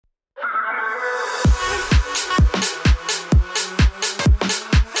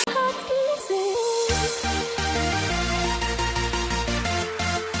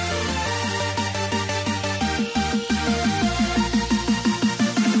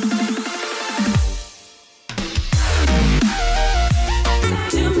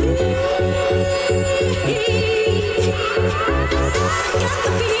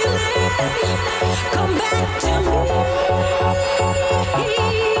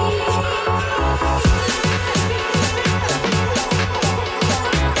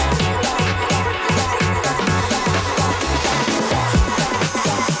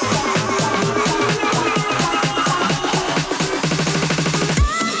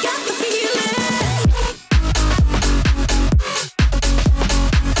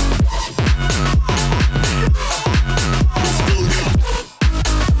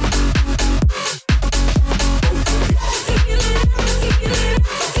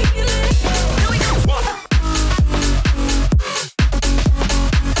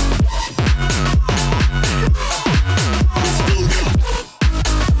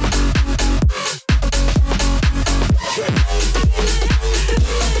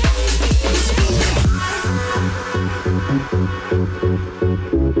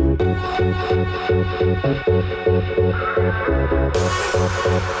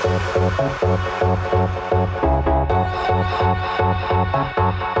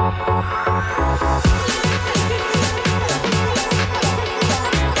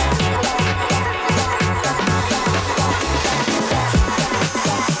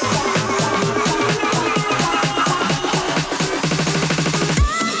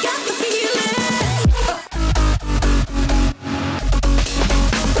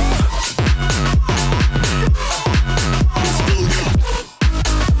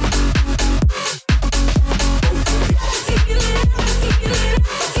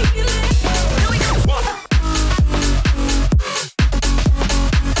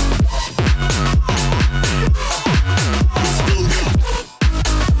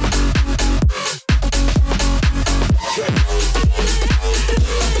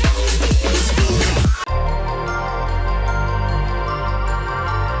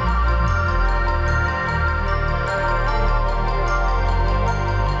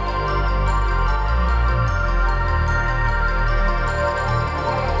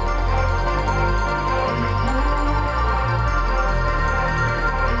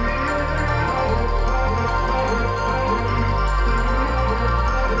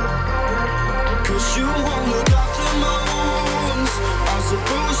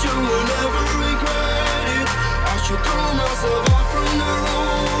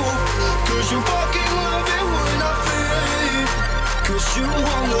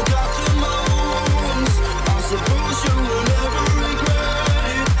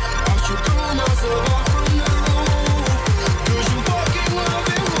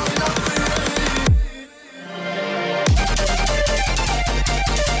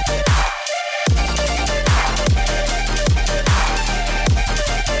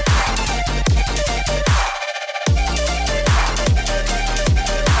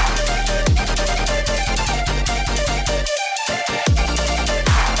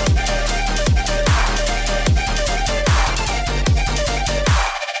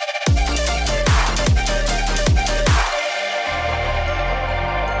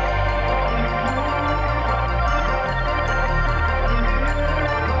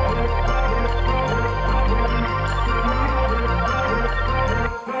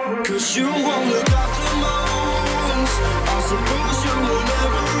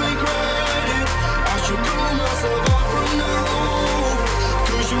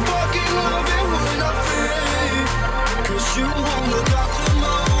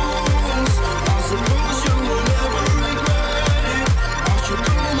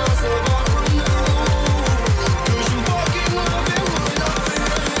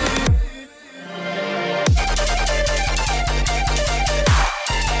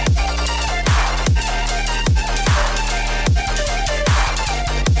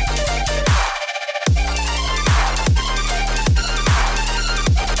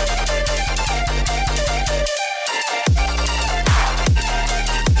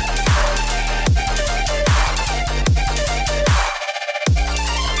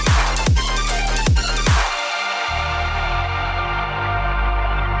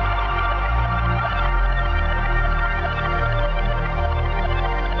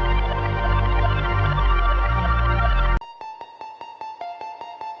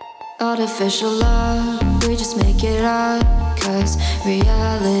Artificial love, we just make it up, 'cause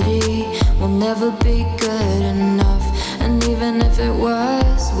reality will never be good enough. And even if it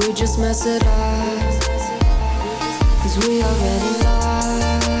was, we just mess it up, 'cause we already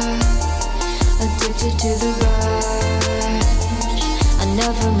lost, addicted to the rush. I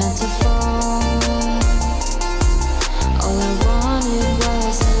never meant to fall, all I wanted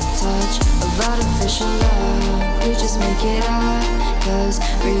was a touch of artificial love. We just make it up, 'cause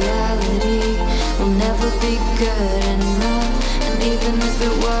reality will never be good enough. And even if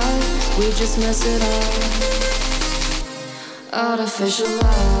it was, we just mess it up. Artificial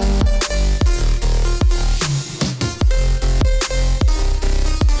love,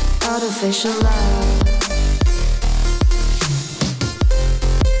 artificial love,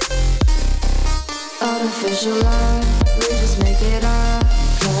 artificial love. We just make it up,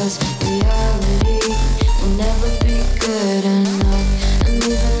 'cause reality will never be good enough. And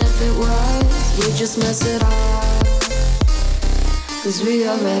even if it was, we just mess it up, 'cause we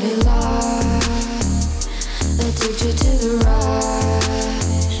already lost, addicted to the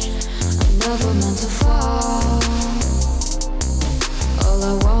rush. I never meant to fall, all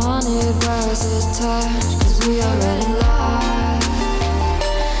I wanted was a touch, 'cause we already lost,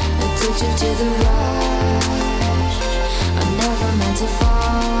 addicted to the rush. I never meant to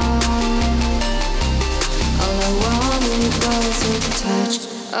fall, all I wanted was a touch,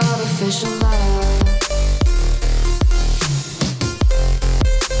 artificial love.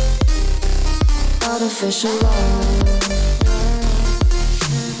 artificial love.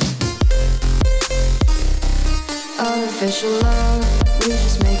 Artificial love, we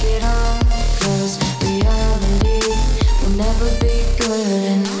just make it up, 'cause reality will never be good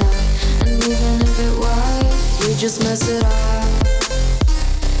enough. And even if it was, we just mess it up.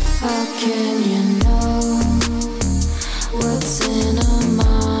 How can you know what's in our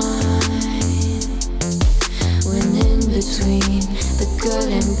mind, when in between the good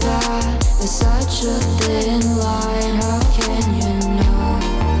and bad there's such a thin line? How can you know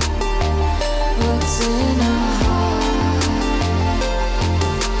what's in our heart,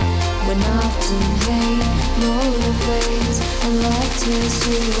 when often hate motivates and love tears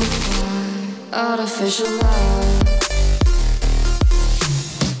you apart? Artificial love.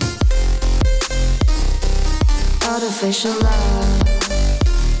 Artificial love.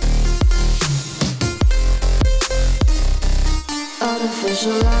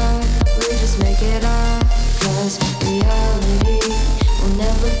 Artificial love, we just make it up, 'cause reality will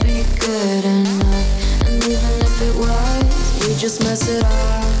never be good enough. And even if it was, we just mess it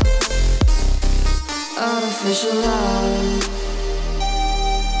up. Artificial love.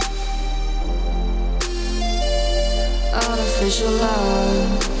 Artificial love.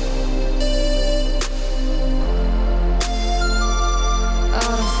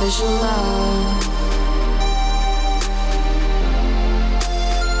 Artificial love.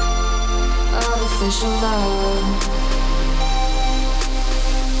 Artificial love.